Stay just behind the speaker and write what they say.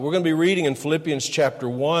We're going to be reading in Philippians chapter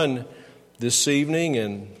 1 this evening,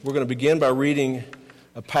 and we're going to begin by reading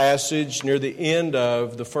a passage near the end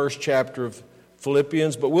of the first chapter of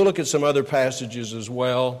Philippians, but we'll look at some other passages as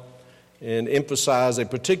well and emphasize a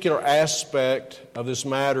particular aspect of this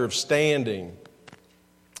matter of standing.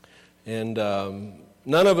 And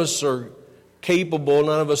none of us are capable,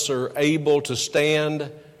 none of us are able to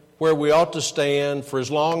stand where we ought to stand, for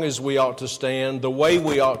as long as we ought to stand, the way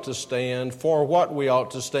we ought to stand, for what we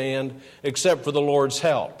ought to stand, except for the Lord's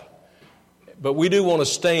help. But we do want to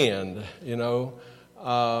stand, you know.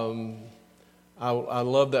 I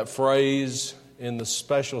love that phrase in the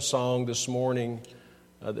special song this morning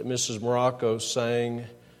that Mrs. Morocco sang,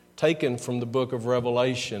 taken from the book of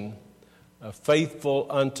Revelation, faithful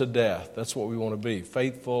unto death. That's what we want to be,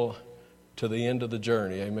 faithful to the end of the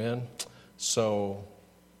journey, amen? So,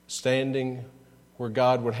 standing where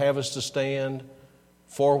God would have us to stand,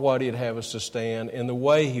 for what He'd have us to stand, and the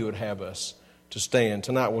way He would have us to stand.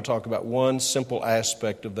 Tonight we'll talk about one simple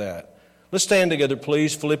aspect of that. Let's stand together,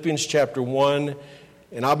 please. Philippians chapter 1,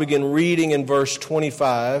 and I'll begin reading in verse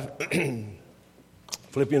 25.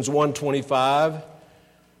 Philippians 1:25,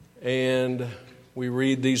 and we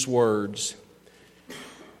read these words.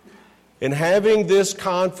 "And having this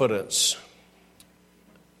confidence,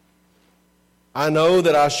 I know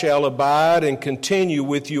that I shall abide and continue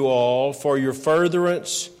with you all for your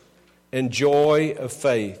furtherance and joy of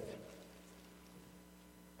faith,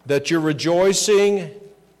 that your rejoicing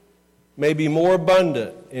may be more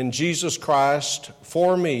abundant in Jesus Christ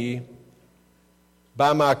for me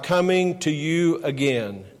by my coming to you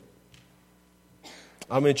again."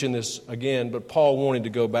 I'll mention this again, but Paul wanted to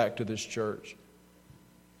go back to this church.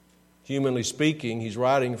 Humanly speaking, he's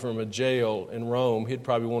writing from a jail in Rome. He'd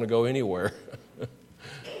probably want to go anywhere.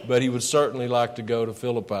 But he would certainly like to go to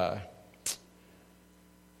Philippi.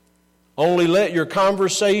 "Only let your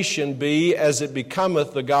conversation be as it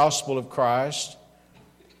becometh the gospel of Christ,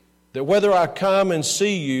 that whether I come and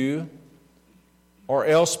see you or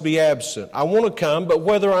else be absent." I want to come, but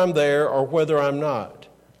whether I'm there or whether I'm not,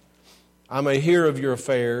 I may hear of your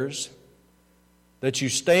affairs, that you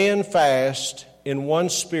stand fast in one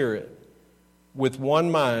spirit, with one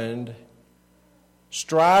mind,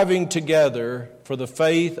 striving together for the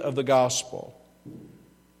faith of the gospel,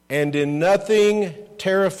 and in nothing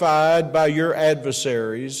terrified by your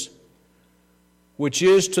adversaries, which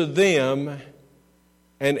is to them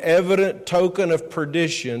an evident token of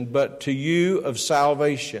perdition, but to you of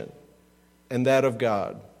salvation, and that of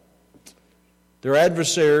God. Their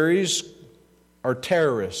adversaries are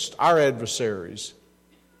terrorists. Our adversaries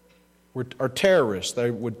are terrorists.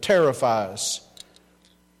 They would terrify us.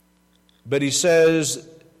 But he says,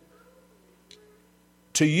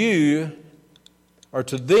 to you, or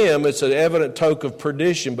to them, it's an evident token of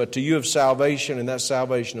perdition, but to you of salvation, and that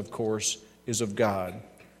salvation, of course, is of God.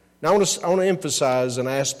 Now, I want to emphasize an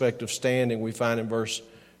aspect of standing we find in verse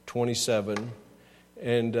 27.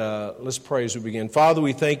 And let's pray as we begin. Father,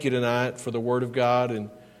 we thank you tonight for the Word of God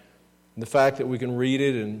and the fact that we can read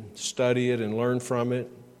it and study it and learn from it,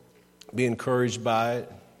 be encouraged by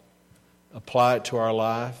it, apply it to our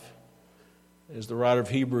life. As the writer of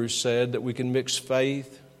Hebrews said, that we can mix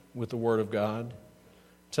faith with the Word of God.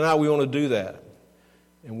 Tonight we want to do that.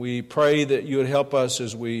 And we pray that you would help us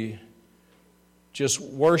as we just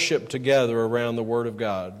worship together around the Word of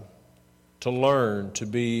God, to learn, to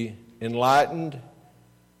be enlightened,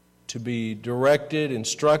 to be directed,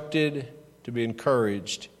 instructed, to be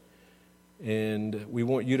encouraged. And we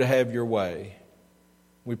want you to have your way.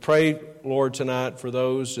 We pray, Lord, tonight for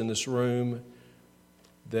those in this room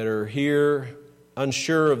that are here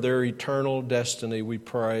unsure of their eternal destiny. We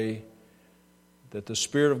pray that the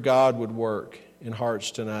Spirit of God would work in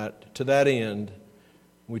hearts tonight. To that end,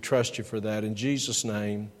 we trust you for that. In Jesus'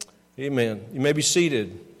 name, amen. You may be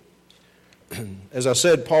seated. As I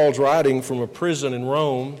said, Paul's writing from a prison in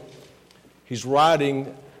Rome. He's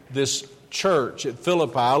writing this church at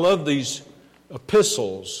Philippi. I love these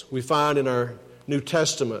epistles we find in our New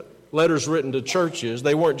Testament, letters written to churches.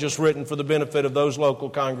 They weren't just written for the benefit of those local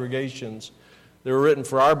congregations. They were written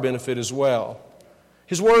for our benefit as well.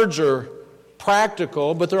 His words are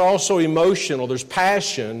practical, but they're also emotional. There's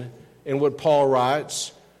passion in what Paul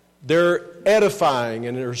writes. They're edifying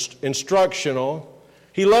and they're instructional.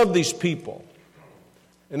 He loved these people.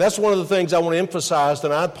 And that's one of the things I want to emphasize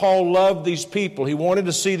tonight. Paul loved these people. He wanted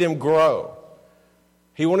to see them grow.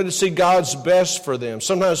 He wanted to see God's best for them.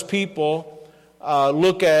 Sometimes people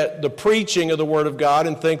look at the preaching of the Word of God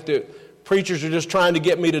and think that preachers are just trying to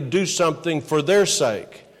get me to do something for their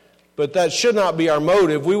sake. But that should not be our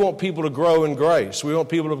motive. We want people to grow in grace. We want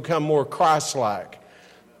people to become more Christ-like.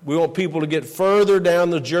 We want people to get further down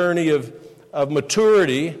the journey of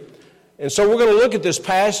maturity. And so we're going to look at this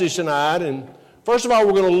passage tonight. And first of all,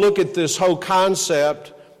 we're going to look at this whole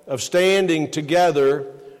concept of standing together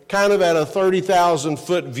kind of at a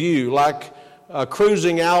 30,000-foot view, like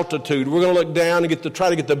cruising altitude. We're going to look down and try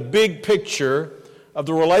to get the big picture of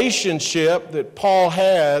the relationship that Paul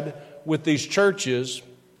had with these churches,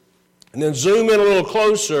 and then zoom in a little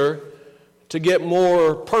closer to get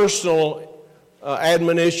more personal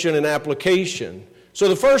admonition and application. So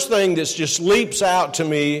the first thing that just leaps out to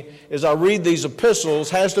me as I read these epistles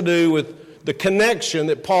has to do with the connection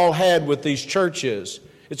that Paul had with these churches.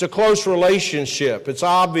 It's a close relationship. It's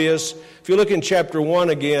obvious. If you look in chapter 1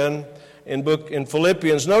 again, in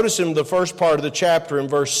Philippians, notice in the first part of the chapter in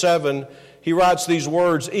verse 7, he writes these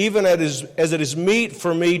words, "Even as it is meet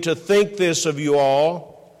for me to think this of you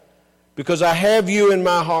all, because I have you in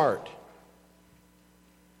my heart.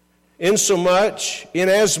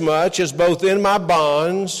 Inasmuch as both in my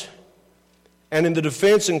bonds and in the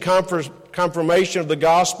defense and confirmation of the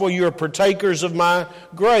gospel, you are partakers of my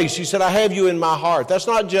grace." He said, "I have you in my heart." That's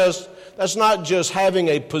not just having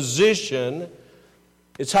a position,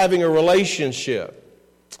 it's having a relationship.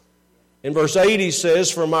 In verse 8 he says,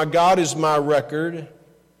 "For my God is my record,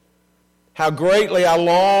 how greatly I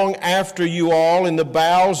long after you all in the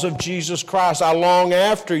bowels of Jesus Christ." I long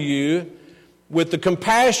after you with the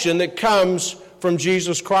compassion that comes from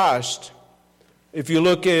Jesus Christ. If you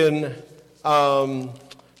look in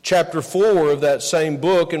chapter 4 of that same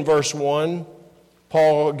book, in verse 1,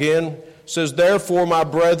 Paul again says, "Therefore, my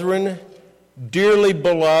brethren, dearly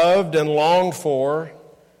beloved and longed for,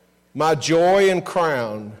 my joy and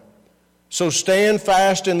crown, so stand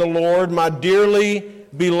fast in the Lord, my dearly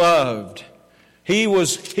beloved."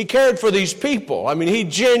 He cared for these people. I mean, he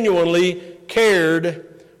genuinely cared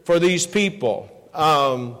for these people.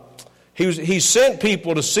 He sent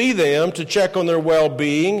people to see them, to check on their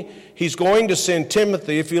well-being. He's going to send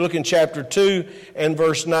Timothy. If you look in chapter 2 and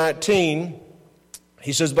verse 19,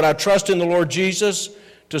 he says, "But I trust in the Lord Jesus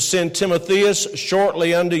to send Timotheus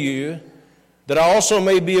shortly unto you, that I also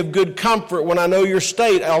may be of good comfort when I know your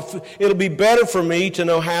state." It'll be better for me to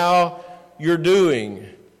know how you're doing.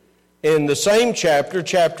 In the same chapter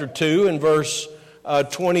 2, in verse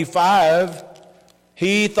 25,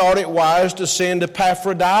 he thought it wise to send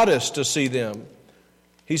Epaphroditus to see them.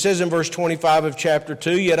 He says in verse 25 of chapter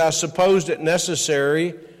 2, "Yet I supposed it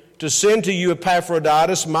necessary to send to you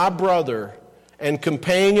Epaphroditus, my brother, and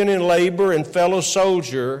companion in labor and fellow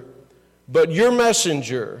soldier, but your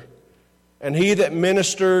messenger, and he that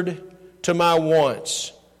ministered to my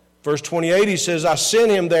wants." Verse 28, he says, "I sent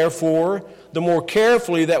him therefore the more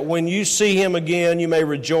carefully, that when you see him again you may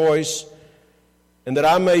rejoice, and that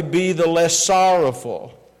I may be the less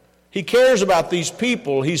sorrowful." He cares about these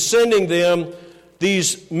people. He's sending them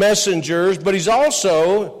these messengers, but he's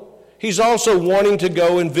also wanting to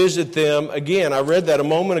go and visit them again. I read that a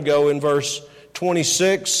moment ago in verse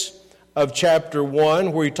 26 of chapter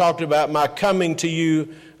 1, where he talked about my coming to you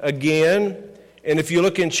again. And if you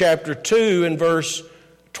look in chapter 2 in verse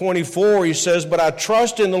 24, he says, "But I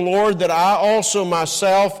trust in the Lord that I also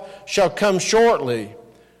myself shall come shortly."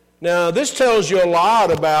 Now, this tells you a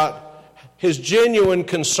lot about his genuine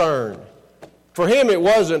concern. For him, it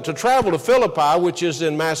wasn't to travel to Philippi, which is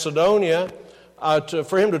in Macedonia.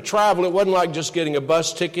 For him to travel, it wasn't like just getting a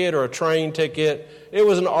bus ticket or a train ticket. It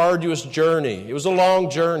was an arduous journey. It was a long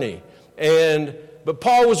journey. But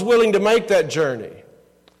Paul was willing to make that journey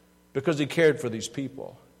because he cared for these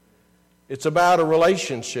people. It's about a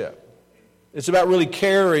relationship. It's about really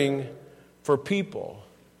caring for people.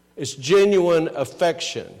 It's genuine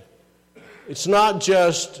affection. It's not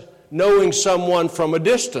just knowing someone from a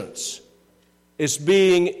distance. It's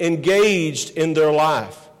being engaged in their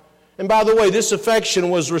life. And by the way, this affection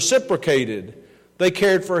was reciprocated. They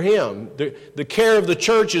cared for him. The care of the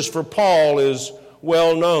churches for Paul is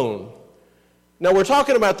well known. Now, we're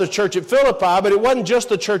talking about the church at Philippi, but it wasn't just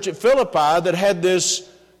the church at Philippi that had this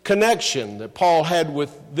connection that Paul had with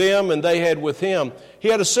them and they had with him. He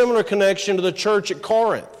had a similar connection to the church at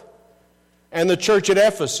Corinth and the church at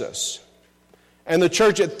Ephesus and the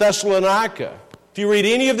church at Thessalonica. If you read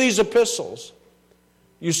any of these epistles,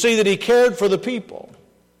 you see that he cared for the people,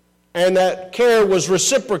 and that care was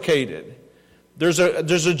reciprocated. There's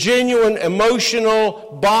a genuine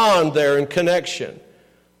emotional bond there and connection.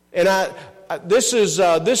 And this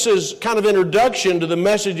is kind of introduction to the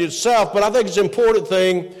message itself, but I think it's an important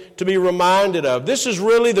thing to be reminded of. This is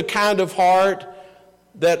really the kind of heart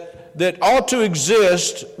that ought to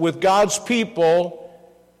exist with God's people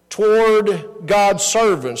toward God's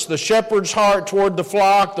servants. The shepherd's heart toward the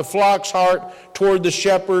flock's heart toward the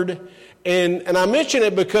shepherd. And I mention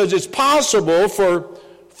it because it's possible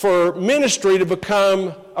for ministry to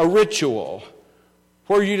become a ritual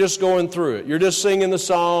where you're just going through it. You're just singing the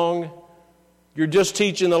song. You're just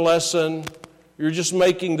teaching the lesson. You're just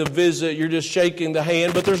making the visit. You're just shaking the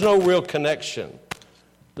hand. But there's no real connection.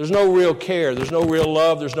 There's no real care. There's no real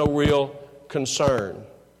love. There's no real concern.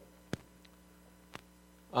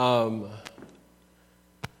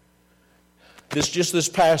 This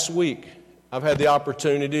past week, I've had the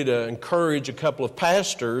opportunity to encourage a couple of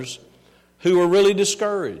pastors who are really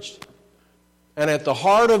discouraged. And at the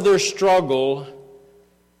heart of their struggle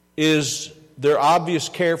is their obvious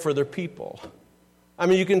care for their people. I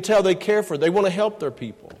mean, you can tell they care for, they want to help their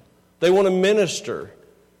people. They want to minister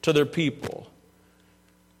to their people.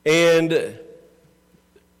 And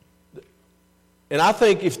I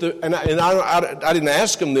think I didn't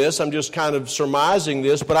ask them this, I'm just kind of surmising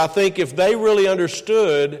this, but I think if they really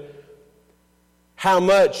understood how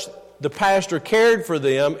much the pastor cared for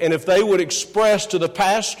them, and if they would express to the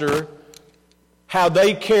pastor how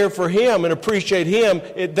they care for him and appreciate him,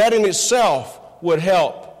 that in itself would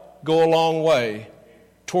help go a long way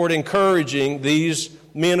toward encouraging these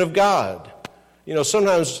men of God. You know,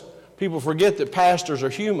 sometimes people forget that pastors are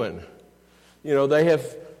human. You know, they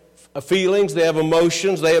have feelings, they have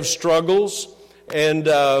emotions, they have struggles, and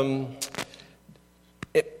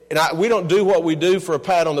we don't do what we do for a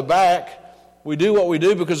pat on the back. We do what we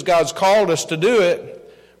do because God's called us to do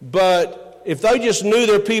it. But if they just knew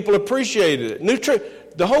their people appreciated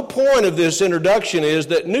it. The whole point of this introduction is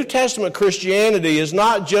that New Testament Christianity is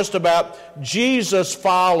not just about Jesus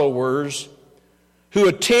followers who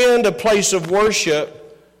attend a place of worship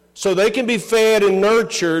so they can be fed and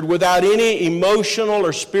nurtured without any emotional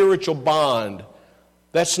or spiritual bond.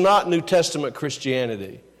 That's not New Testament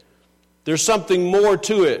Christianity. There's something more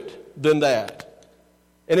to it than that.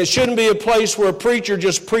 And it shouldn't be a place where a preacher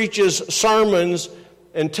just preaches sermons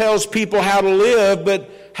and tells people how to live, but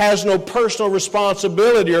has no personal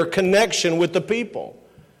responsibility or connection with the people.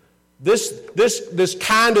 This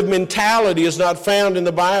kind of mentality is not found in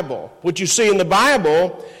the Bible. What you see in the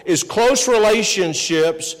Bible is close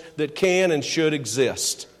relationships that can and should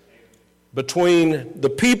exist between the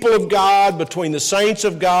people of God, between the saints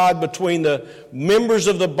of God, between the members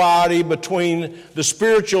of the body, between the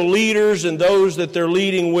spiritual leaders and those that they're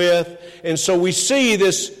leading with. And so we see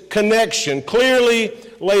this connection clearly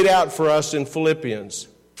laid out for us in Philippians.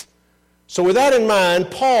 So with that in mind,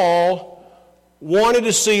 Paul wanted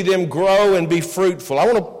to see them grow and be fruitful. I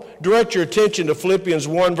want to direct your attention to Philippians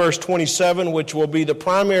 1, verse 27, which will be the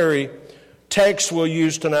primary text we'll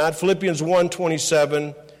use tonight. Philippians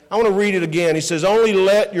 1:27. I want to read it again. He says, "Only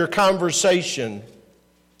let your conversation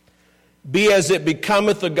be as it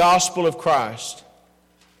becometh the gospel of Christ,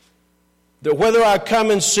 that whether I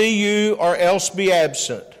come and see you or else be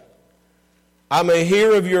absent, I may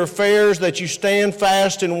hear of your affairs, that you stand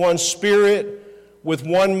fast in one spirit, with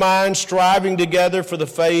one mind, striving together for the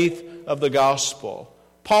faith of the gospel."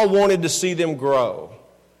 Paul wanted to see them grow.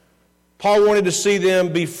 Paul wanted to see them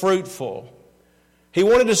be fruitful. He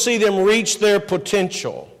wanted to see them reach their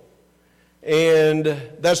potential. And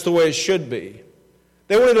that's the way it should be.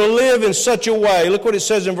 They wanted to live in such a way. Look what it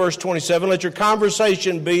says in verse 27. "Let your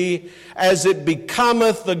conversation be as it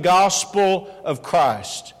becometh the gospel of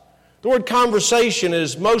Christ." The word conversation,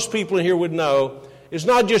 as most people in here would know, is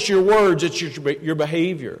not just your words, it's your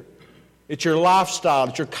behavior. It's your lifestyle,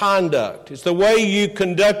 it's your conduct. It's the way you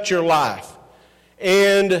conduct your life.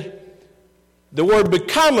 And the word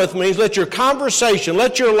becometh means let your conversation,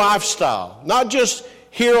 let your lifestyle, not just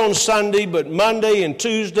here on Sunday, but Monday and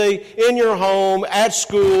Tuesday, in your home, at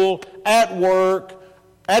school, at work,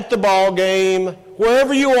 at the ball game,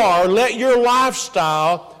 wherever you are, let your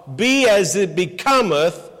lifestyle be as it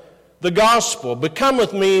becometh the gospel.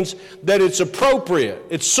 Becometh means that it's appropriate,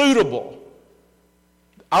 it's suitable.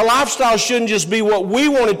 Our lifestyle shouldn't just be what we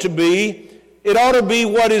want it to be. It ought to be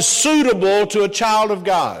what is suitable to a child of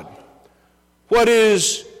God. What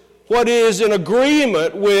is in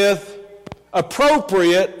agreement with,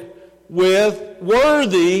 appropriate with,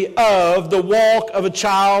 worthy of the walk of a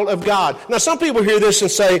child of God. Now, some people hear this and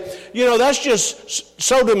say, you know, that's just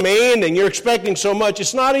so demanding. You're expecting so much.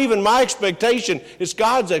 It's not even my expectation. It's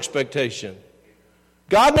God's expectation.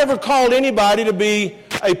 God never called anybody to be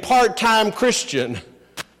a part-time Christian.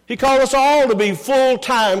 He called us all to be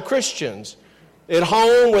full-time Christians. At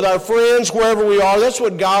home, with our friends, wherever we are, that's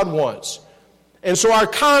what God wants. And so our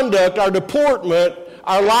conduct, our deportment,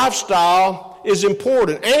 our lifestyle is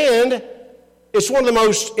important. And it's one of the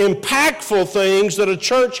most impactful things that a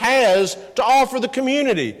church has to offer the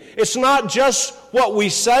community. It's not just what we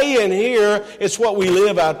say in here, it's what we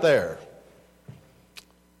live out there.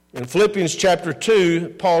 In Philippians chapter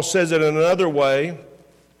 2, Paul says it in another way.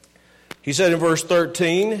 He said in verse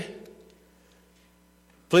 13,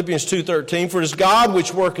 Philippians 2:13, "For it is God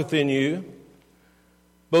which worketh in you,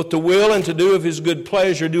 both to will and to do of his good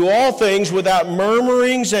pleasure. Do all things without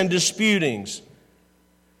murmurings and disputings,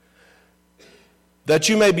 that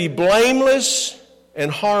you may be blameless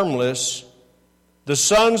and harmless, the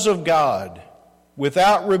sons of God,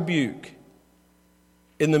 without rebuke,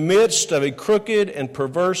 in the midst of a crooked and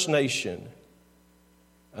perverse nation,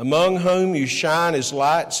 among whom you shine as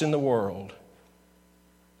lights in the world."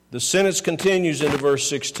 The sentence continues into verse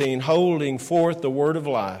 16, "Holding forth the word of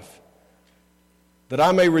life, that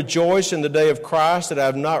I may rejoice in the day of Christ, that I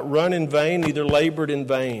have not run in vain, neither labored in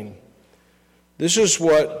vain." This is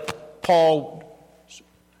what Paul's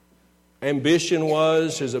ambition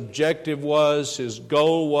was, his objective was, his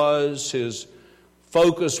goal was, his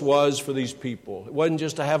focus was for these people. It wasn't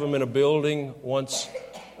just to have them in a building once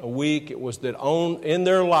a week. It was that in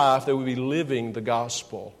their life they would be living the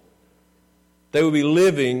gospel. They would be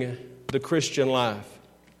living the Christian life.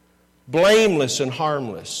 Blameless and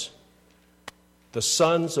harmless. The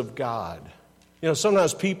sons of God. You know,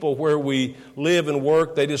 sometimes people where we live and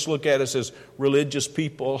work, they just look at us as religious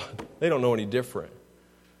people. They don't know any different.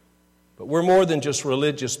 But we're more than just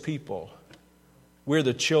religious people. We're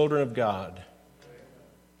the children of God.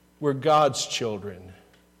 We're God's children.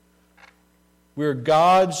 We're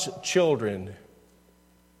God's children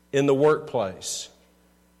in the workplace,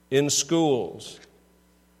 in schools,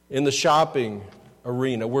 in the shopping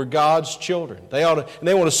arena. We're God's children. They want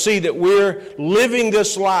to see that we're living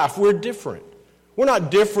this life. We're different. We're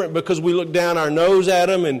not different because we look down our nose at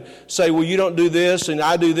them and say, well, you don't do this and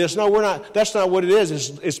I do this. No, we're not. That's not what it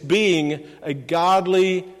is. It's being a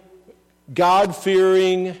godly,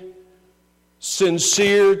 God-fearing,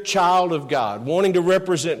 sincere child of God, wanting to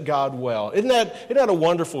represent God well. Isn't that a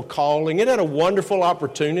wonderful calling? Isn't that a wonderful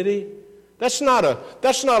opportunity? That's not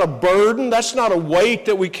a burden. That's not a weight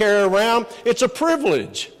that we carry around. It's a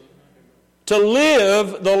privilege to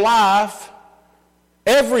live the life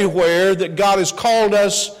everywhere that God has called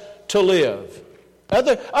us to live.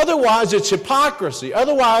 Otherwise, it's hypocrisy.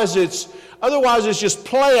 Otherwise, it's just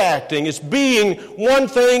play acting. It's being one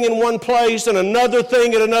thing in one place and another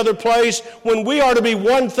thing at another place when we are to be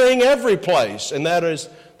one thing every place, and that is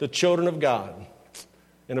the children of God.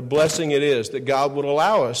 And a blessing it is that God would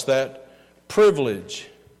allow us that privilege.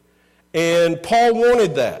 And Paul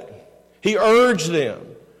wanted that. He urged them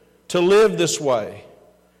to live this way.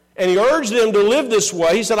 And he urged them to live this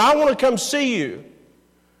way. He said, I want to come see you.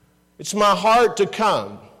 It's my heart to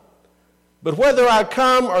come. But whether I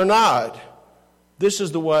come or not, this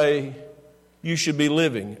is the way you should be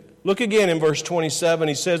living. Look again in verse 27.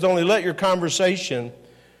 He says, only let your conversation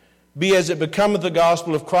be as it becometh the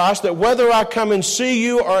gospel of Christ, that whether I come and see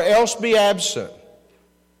you or else be absent,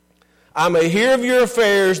 I may hear of your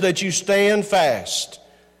affairs, that you stand fast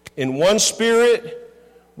in one spirit,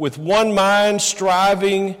 with one mind,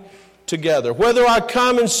 striving together. Whether I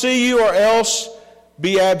come and see you or else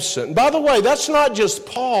be absent. And by the way, that's not just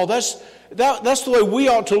Paul. That's the way we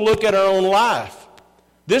ought to look at our own life.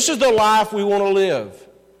 This is the life we want to live.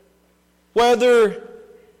 Whether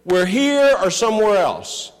we're here or somewhere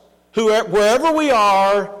else. Wherever we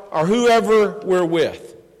are or whoever we're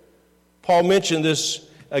with. Paul mentioned this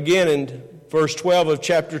again in verse 12 of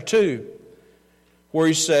chapter 2, where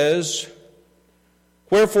he says,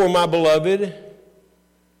 wherefore, my beloved,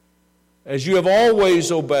 as you have always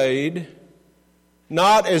obeyed,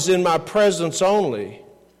 not as in my presence only,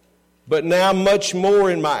 but now much more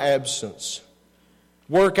in my absence,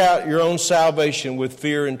 work out your own salvation with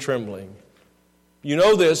fear and trembling. You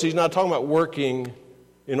know this, he's not talking about working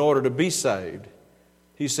in order to be saved.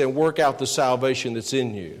 He's saying work out the salvation that's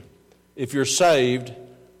in you. If you're saved,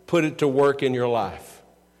 put it to work in your life.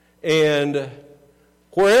 And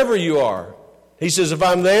wherever you are, he says, if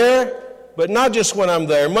I'm there, but not just when I'm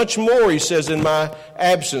there, much more, he says, in my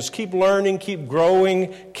absence. Keep learning, keep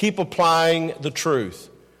growing, keep applying the truth.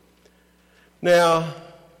 Now,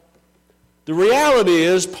 the reality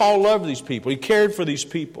is Paul loved these people. He cared for these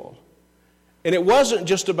people. And it wasn't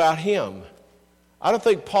just about him. I don't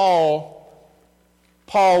think Paul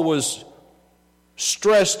was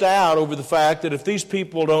stressed out over the fact that if these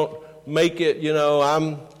people don't make it,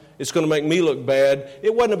 it's going to make me look bad.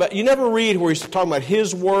 It wasn't about, you never read where he's talking about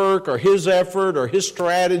his work or his effort or his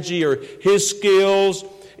strategy or his skills.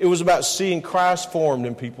 It was about seeing Christ formed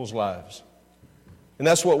in people's lives. And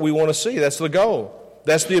that's what we want to see. That's the goal.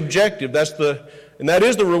 That's the objective. And that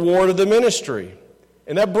is the reward of the ministry.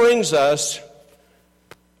 And that brings us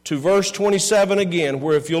to verse 27 again,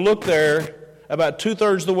 where if you look there, about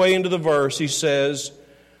 2/3 of the way into the verse, he says,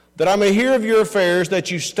 that I may hear of your affairs,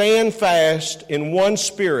 that you stand fast in one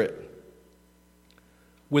spirit,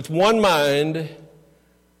 with one mind,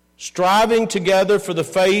 striving together for the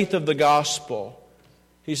faith of the gospel.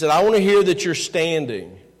 He said, I want to hear that you're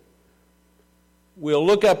standing. We'll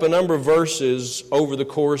look up a number of verses over the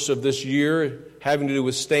course of this year having to do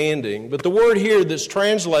with standing. But the word here that's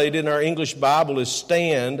translated in our English Bible is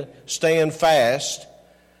stand fast.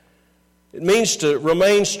 It means to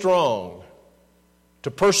remain strong, to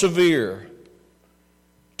persevere,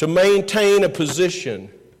 to maintain a position.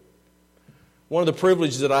 One of the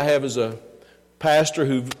privileges that I have as a pastor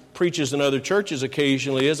who preaches in other churches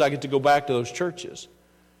occasionally is I get to go back to those churches.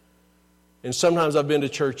 And sometimes I've been to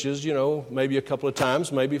churches, maybe a couple of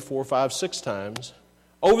times, maybe 4, 5, 6 times,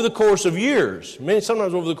 over the course of years,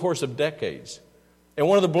 sometimes over the course of decades. And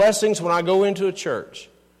one of the blessings when I go into a church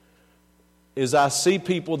is I see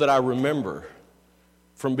people that I remember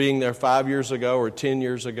from being there 5 years ago or 10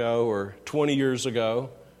 years ago or 20 years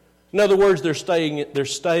ago. In other words, they're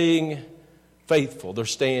staying faithful. They're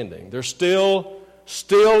standing. They're still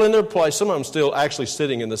in their place. Some of them still actually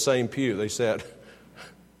sitting in the same pew they sat.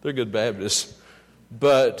 They're good Baptists.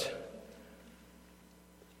 But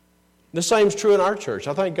the same is true in our church.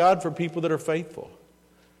 I thank God for people that are faithful,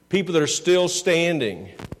 people that are still standing.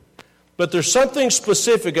 But there's something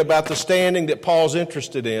specific about the standing that Paul's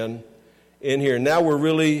interested in here. Now we're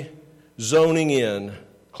really zoning in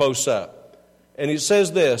close up. And he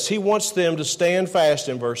says this, he wants them to stand fast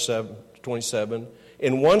in verse 27,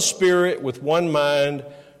 in one spirit, with one mind,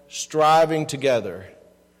 striving together.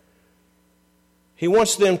 He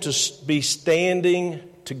wants them to be standing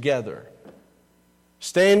together.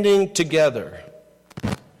 Standing together.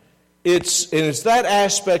 It's that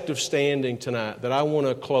aspect of standing tonight that I want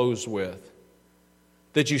to close with.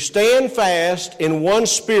 That you stand fast in one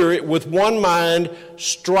spirit with one mind,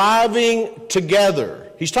 striving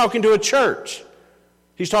together. He's talking to a church.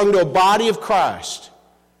 He's talking to a body of Christ.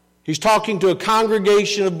 He's talking to a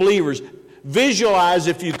congregation of believers. Visualize,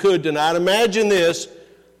 if you could tonight, imagine this,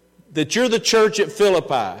 that you're the church at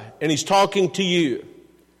Philippi, and he's talking to you.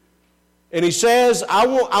 And he says, I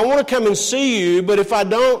want to come and see you, but if I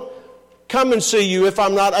don't come and see you, if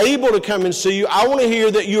I'm not able to come and see you, I want to hear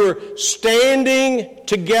that you're standing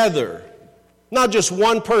together. Not just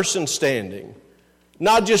one person standing,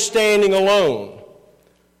 not just standing alone,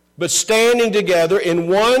 but standing together in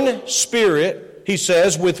one spirit, he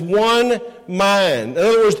says, with one mind. In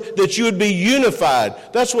other words, that you would be unified.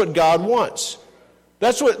 That's what God wants.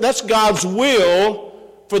 That's God's will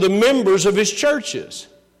for the members of His churches.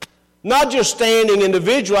 Not just standing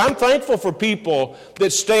individually. I'm thankful for people that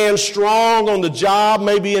stand strong on the job,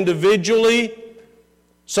 maybe individually.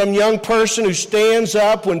 Some young person who stands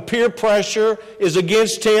up when peer pressure is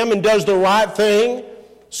against him and does the right thing,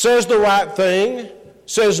 says the right thing,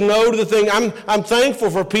 says no to the thing. I'm thankful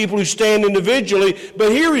for people who stand individually,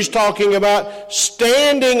 but here he's talking about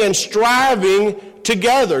standing and striving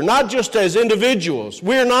together, not just as individuals.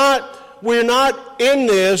 We're not in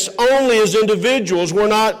this only as individuals. We're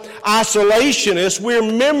not isolationists. We're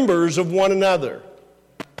members of one another.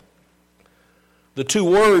 The two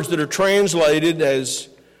words that are translated as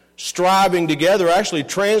striving together are actually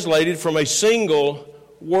translated from a single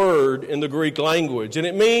word in the Greek language. And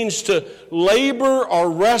it means to labor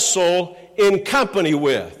or wrestle in company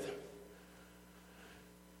with.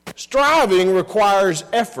 Striving requires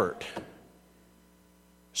effort.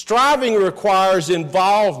 Striving requires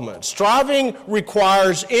involvement. Striving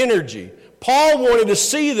requires energy. Paul wanted to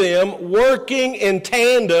see them working in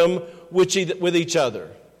tandem with each other.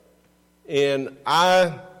 And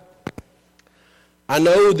I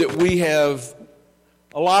know that we have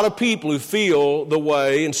a lot of people who feel the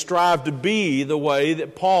way and strive to be the way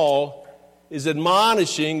that Paul is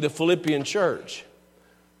admonishing the Philippian church.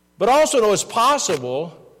 But also know it's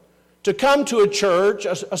possible to come to a church,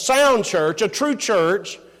 a sound church, a true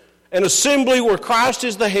church, an assembly where Christ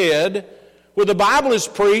is the head, where the Bible is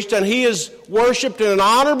preached and He is worshiped in an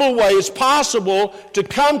honorable way. It's possible to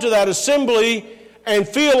come to that assembly and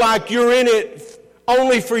feel like you're in it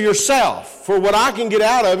only for yourself, for what I can get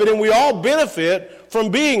out of it, and we all benefit from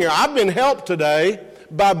being here. I've been helped today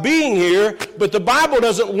by being here, but the Bible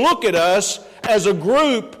doesn't look at us as a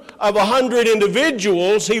group of 100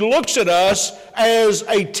 individuals. He looks at us as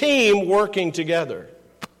a team working together.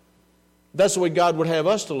 That's the way God would have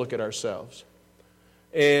us to look at ourselves.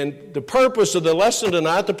 And the purpose of the lesson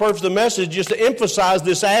tonight, the purpose of the message, is to emphasize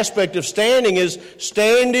this aspect of standing is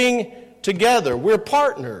standing together. We're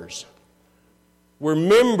partners. We're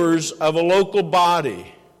members of a local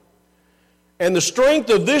body. And the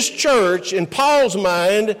strength of this church, in Paul's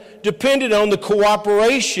mind, depended on the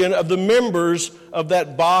cooperation of the members of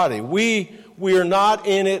that body. We are not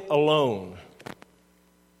in it alone.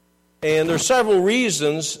 And there are several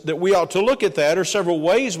reasons that we ought to look at that, or several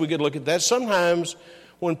ways we could look at that. Sometimes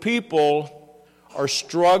when people are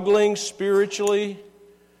struggling spiritually,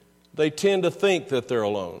 they tend to think that they're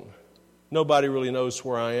alone. Nobody really knows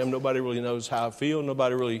where I am. Nobody really knows how I feel.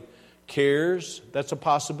 Nobody really cares. That's a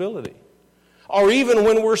possibility. Or even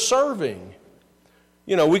when we're serving.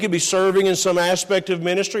 You know, we could be serving in some aspect of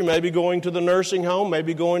ministry, maybe going to the nursing home,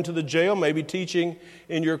 maybe going to the jail, maybe teaching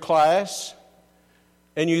in your class.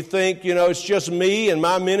 And you think, you know, it's just me and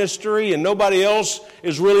my ministry and nobody else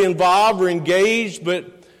is really involved or engaged.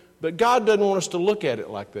 But God doesn't want us to look at it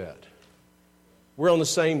like that. We're on the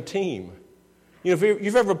same team. You know, if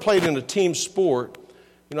you've ever played in a team sport,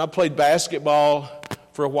 you know, I played basketball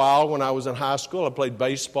for a while when I was in high school. I played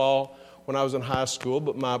baseball when I was in high school.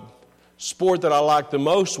 But my sport that I liked the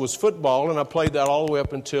most was football, and I played that all the way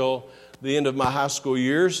up until the end of my high school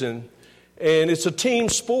years. And it's a team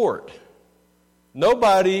sport.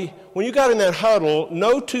 Nobody, when you got in that huddle,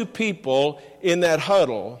 no two people in that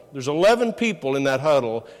huddle, there's 11 people in that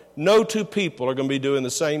huddle, no two people are going to be doing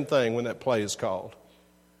the same thing when that play is called.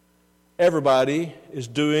 Everybody is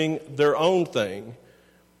doing their own thing,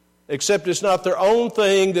 except it's not their own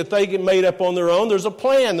thing that they get made up on their own. There's a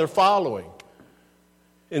plan they're following.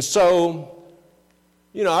 And so,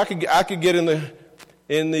 you know, I could get in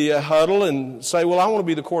the huddle and say, well, I want to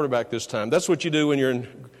be the quarterback this time. That's what you do when you're in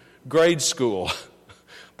grade school.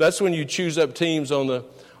 That's when you choose up teams on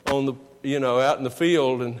the you know, out in the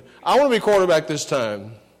field, and I want to be quarterback this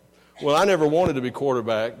time. Well, I never wanted to be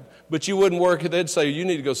quarterback, but you wouldn't work. They'd say you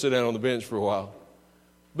need to go sit down on the bench for a while.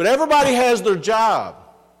 But everybody has their job,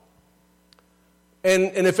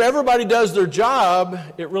 and if everybody does their job,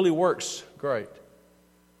 it really works great.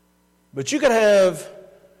 But you could have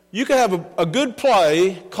a good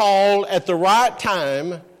play called at the right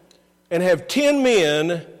time, and have 10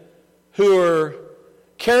 men who are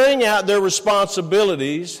carrying out their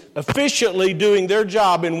responsibilities, efficiently doing their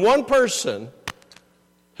job, and one person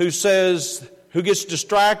who gets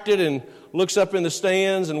distracted and looks up in the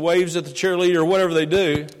stands and waves at the cheerleader or whatever they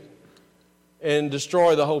do and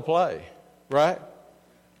destroy the whole play, right?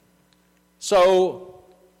 So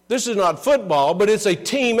this is not football, but it's a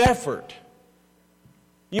team effort.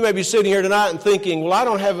 You may be sitting here tonight and thinking, well,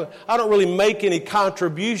 I don't really make any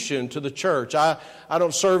contribution to the church. I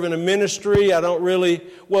don't serve in a ministry. I don't really.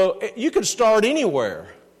 Well, you could start anywhere.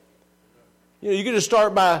 You know, you could just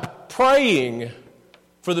start by praying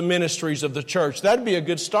for the ministries of the church. That'd be a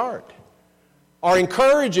good start. Or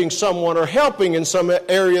encouraging someone or helping in some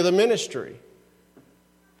area of the ministry.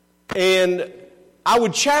 And I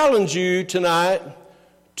would challenge you tonight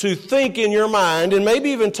to think in your mind, and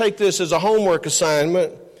maybe even take this as a homework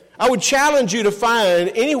assignment. I would challenge you to find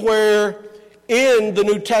anywhere in the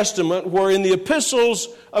New Testament where in the epistles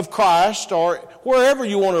of Christ, or wherever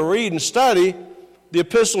you want to read and study, the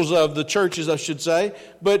epistles of the churches, I should say,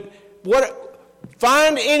 but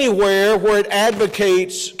find anywhere where it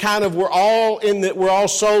advocates kind of we're all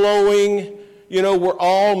soloing, you know, we're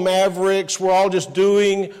all mavericks, we're all just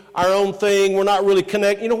doing our own thing, we're not really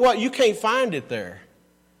connected. You know what? You can't find it there.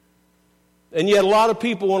 And yet a lot of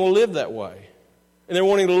people want to live that way. And they're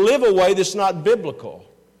wanting to live a way that's not biblical.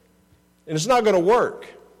 And it's not going to work,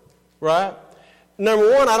 right?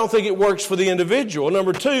 Number one, I don't think it works for the individual.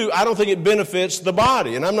 Number two, I don't think it benefits the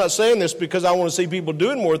body. And I'm not saying this because I want to see people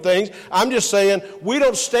doing more things. I'm just saying we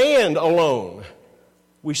don't stand alone.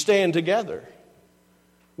 We stand together.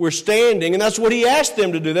 We're standing, and that's what he asked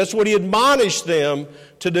them to do. That's what he admonished them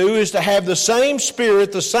to do, is to have the same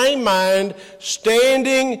spirit, the same mind,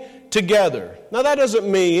 standing together. Now that doesn't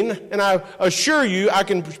mean, and I assure you, I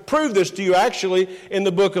can prove this to you actually in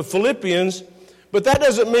the book of Philippians, but that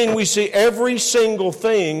doesn't mean we see every single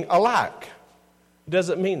thing alike. It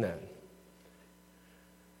doesn't mean that.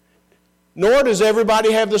 Nor does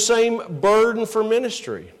everybody have the same burden for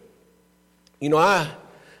ministry. You know,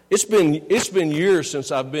 it's been years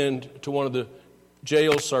since I've been to one of the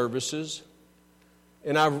jail services.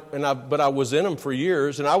 But I was in them for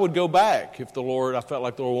years, and I would go back if I felt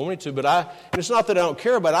like the Lord wanted me to. And it's not that I don't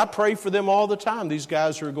care about it. I pray for them all the time, these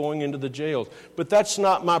guys who are going into the jails. But that's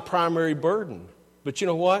not my primary burden. But you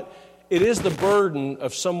know what? It is the burden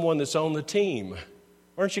of someone that's on the team.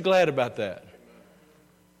 Aren't you glad about that?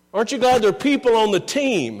 Aren't you glad there are people on the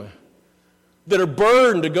team that are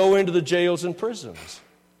burdened to go into the jails and prisons?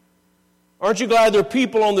 Aren't you glad there are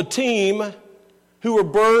people on the team who are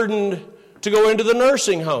burdened to go into the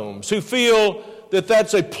nursing homes, who feel that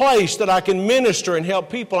that's a place that I can minister and help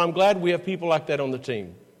people, I'm glad we have people like that on the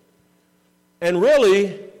team. And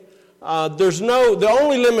really, the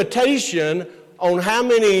only limitation on how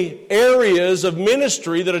many areas of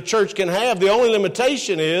ministry that a church can have, the only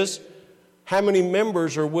limitation is how many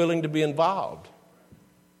members are willing to be involved.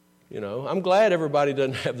 I'm glad everybody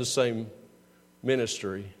doesn't have the same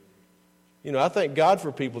ministry. I thank God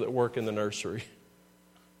for people that work in the nursery.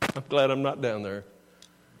 I'm glad I'm not down there.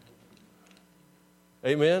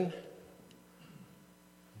 Amen?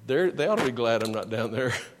 They ought to be glad I'm not down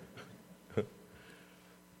there.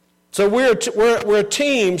 So we're a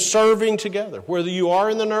team serving together. Whether you are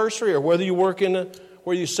in the nursery or whether you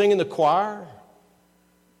whether you sing in the choir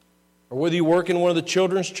or whether you work in one of the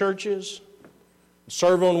children's churches,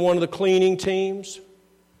 serve on one of the cleaning teams,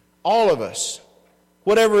 all of us,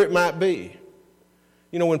 whatever it might be.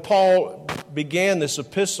 When Paul began this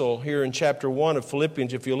epistle here in chapter 1 of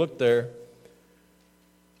Philippians, if you look there,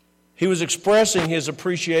 he was expressing his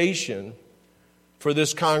appreciation for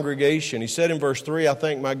this congregation. He said in verse 3, I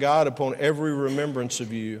thank my God upon every remembrance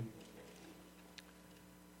of you.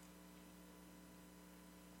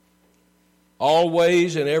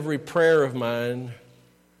 Always in every prayer of mine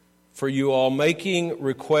for you all, making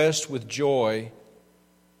request with joy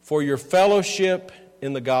for your fellowship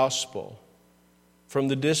in the gospel from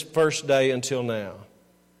this first day until now.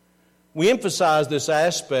 We emphasize this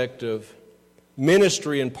aspect of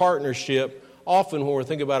ministry and partnership often when we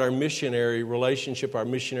think about our missionary relationship, our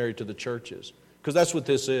missionary to the churches, because that's what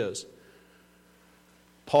this is.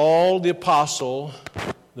 Paul the apostle,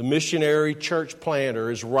 the missionary church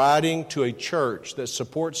planter, is writing to a church that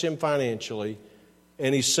supports him financially,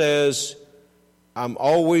 and he says, I'm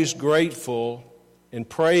always grateful and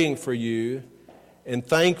praying for you and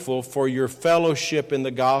thankful for your fellowship in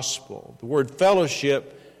the gospel. The word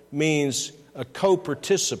fellowship means a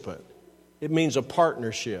co-participant. It means a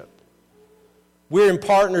partnership. We're in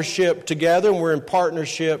partnership together, and we're in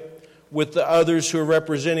partnership with the others who are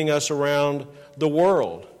representing us around the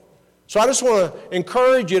world. So I just want to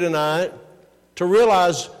encourage you tonight to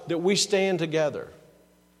realize that we stand together.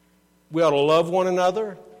 We ought to love one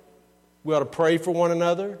another. We ought to pray for one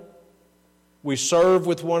another. We serve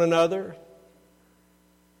with one another.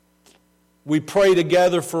 We pray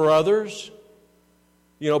together for others.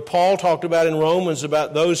 Paul talked about in Romans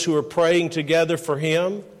about those who are praying together for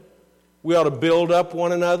him. We ought to build up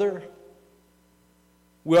one another.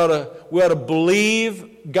 We ought to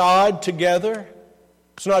believe God together.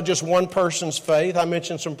 It's not just one person's faith. I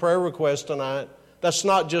mentioned some prayer requests tonight. That's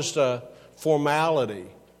not just a formality.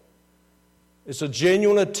 It's a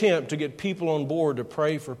genuine attempt to get people on board to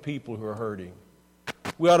pray for people who are hurting.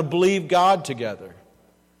 We ought to believe God together.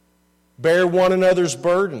 Bear one another's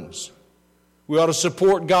burdens. We ought to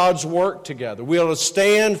support God's work together. We ought to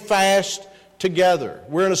stand fast together.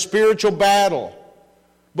 We're in a spiritual battle,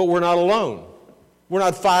 but we're not alone. We're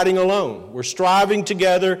not fighting alone. We're striving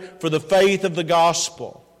together for the faith of the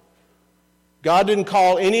gospel. God didn't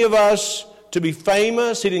call any of us to be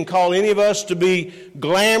famous. He didn't call any of us to be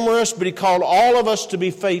glamorous, but He called all of us to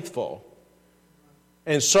be faithful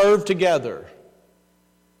and serve together.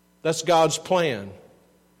 That's God's plan.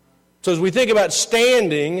 So as we think about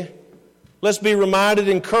standing, let's be reminded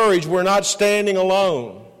and encouraged we're not standing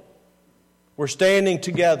alone. We're standing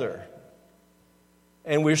together.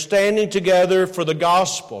 And we're standing together for the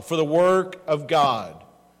gospel, for the work of God.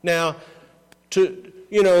 Now,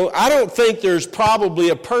 I don't think there's probably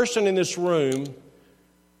a person in this room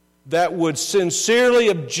that would sincerely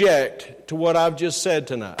object to what I've just said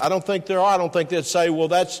tonight. I don't think there are. I don't think they'd say, well,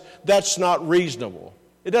 that's not reasonable.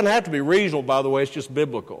 It doesn't have to be reasonable, by the way. It's just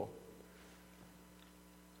biblical.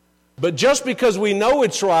 But just because we know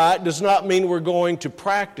it's right does not mean we're going to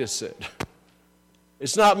practice it.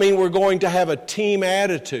 It's not mean we're going to have a team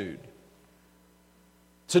attitude.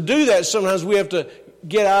 To do that, sometimes we have to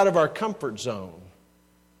get out of our comfort zone.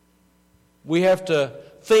 We have to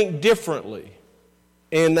think differently.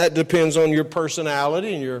 And that depends on your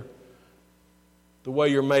personality and the way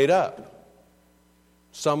you're made up.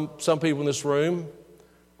 Some people in this room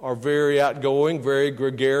are very outgoing, very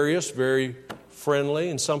gregarious, very friendly,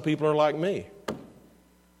 and some people are like me.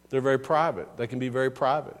 They're very private. They can be very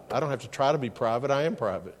private. I don't have to try to be private. I am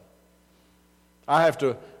private. I have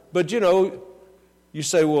to, but you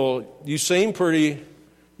say, well, you seem pretty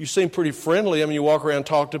friendly. I mean, you walk around and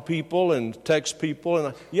talk to people and text people.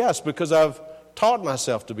 And yes, because I've taught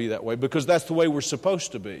myself to be that way, because that's the way we're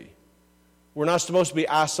supposed to be. We're not supposed to be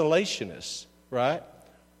isolationists, right?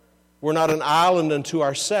 We're not an island unto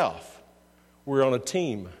ourselves. We're on a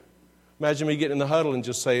team. Imagine me getting in the huddle and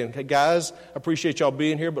just saying, hey guys, I appreciate y'all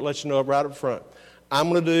being here, but let you know right up front, I'm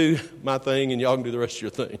going to do my thing and y'all can do the rest of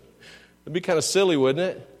your thing. It'd be kind of silly,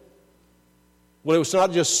 wouldn't it? Well, it's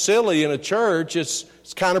not just silly in a church, it's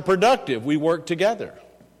kind of productive. We work together.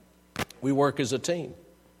 We work as a team.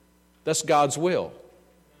 That's God's will.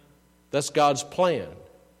 That's God's plan.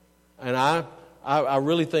 And I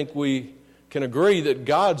really think we can agree that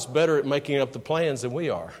God's better at making up the plans than we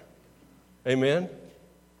are. Amen?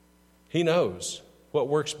 He knows what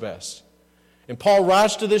works best. And Paul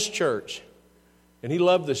writes to this church, and he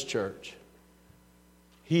loved this church.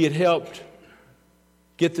 He had helped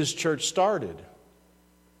get this church started.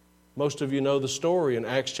 Most of you know the story in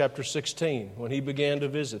Acts chapter 16 when he began to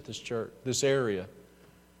visit this church, this area,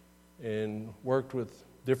 and worked with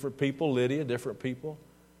different people, Lydia, different people.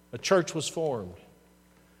 A church was formed.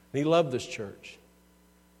 And he loved this church.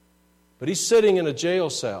 But he's sitting in a jail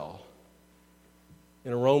cell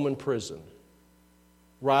in a Roman prison,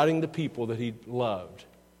 writing to people that he loved.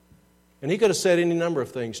 And he could have said any number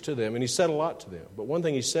of things to them, and he said a lot to them. But one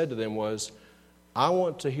thing he said to them was, I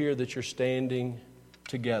want to hear that you're standing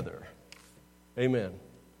together. Amen.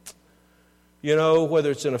 You know,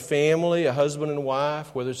 whether it's in a family, a husband and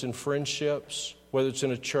wife, whether it's in friendships, whether it's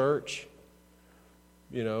in a church,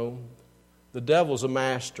 you know, the devil's a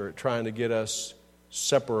master at trying to get us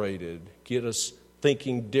separated, get us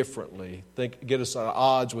thinking differently, get us at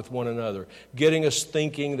odds with one another, getting us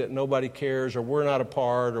thinking that nobody cares or we're not a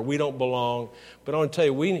part or we don't belong. But I want to tell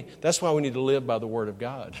you, that's why we need to live by the Word of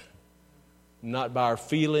God. Not by our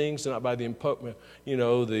feelings, not by the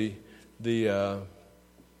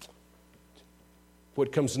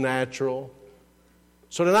what comes natural.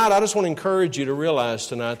 So tonight, I just want to encourage you to realize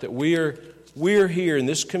tonight that we're here in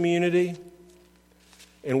this community,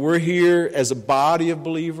 and we're here as a body of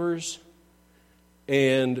believers,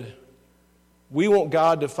 and we want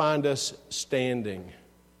God to find us standing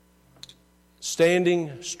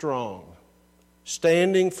strong,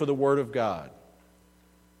 standing for the Word of God.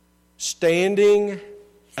 Standing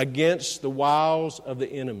against the wiles of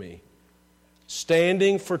the enemy.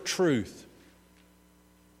 Standing for truth.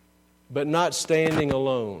 But not standing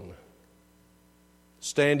alone.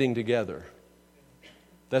 Standing together.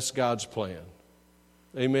 That's God's plan.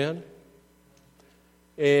 Amen?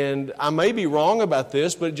 And I may be wrong about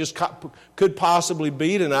this, but it just could possibly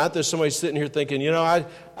be tonight. There's somebody sitting here thinking,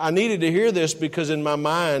 I needed to hear this because in my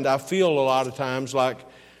mind I feel a lot of times like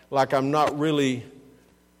I'm not really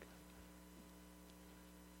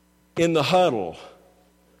in the huddle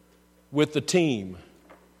with the team.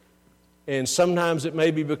 And sometimes it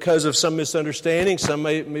may be because of some misunderstanding, some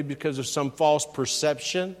may be because of some false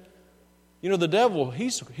perception. You know, the devil,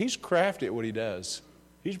 he's crafty at what he does.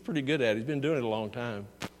 He's pretty good at it. He's been doing it a long time.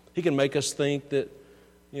 He can make us think that,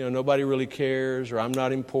 nobody really cares, or I'm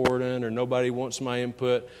not important, or nobody wants my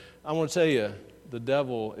input. I want to tell you, the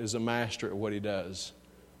devil is a master at what he does.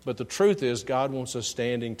 But the truth is, God wants us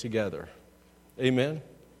standing together. Amen?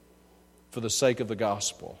 For the sake of the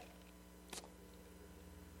gospel.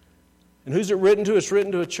 And who's it written to? It's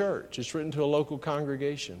written to a church. It's written to a local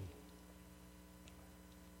congregation.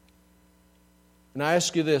 And I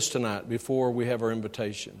ask you this tonight before we have our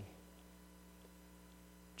invitation.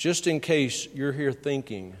 Just in case you're here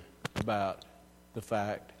thinking about the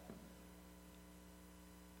fact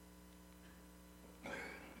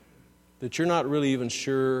that you're not really even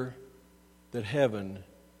sure that heaven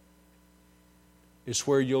is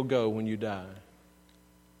where you'll go when you die.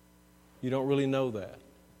 You don't really know that.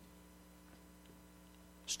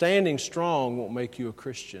 Standing strong won't make you a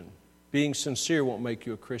Christian. Being sincere won't make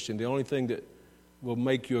you a Christian. The only thing that will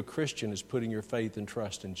make you a Christian is putting your faith and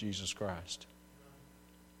trust in Jesus Christ.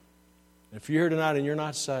 If you're here tonight and you're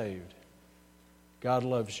not saved, God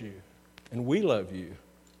loves you. And we love you.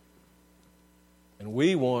 And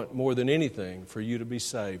we want more than anything for you to be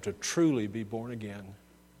saved, to truly be born again.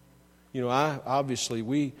 Obviously,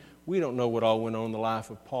 we don't know what all went on in the life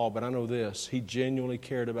of Paul, but I know this. He genuinely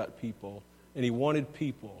cared about people, and he wanted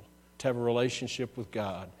people to have a relationship with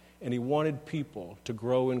God, and he wanted people to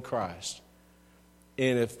grow in Christ.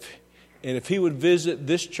 And if he would visit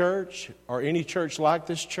this church or any church like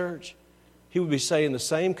this church, he would be saying the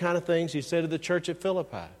same kind of things he said to the church at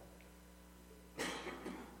Philippi.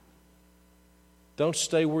 Don't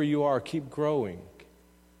stay where you are. Keep growing.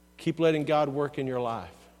 Keep letting God work in your life.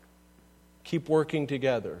 Keep working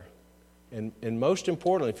together. And most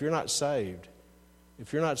importantly, if you're not saved,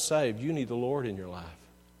 you need the Lord in your life.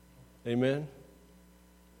 Amen?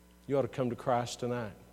 You ought to come to Christ tonight.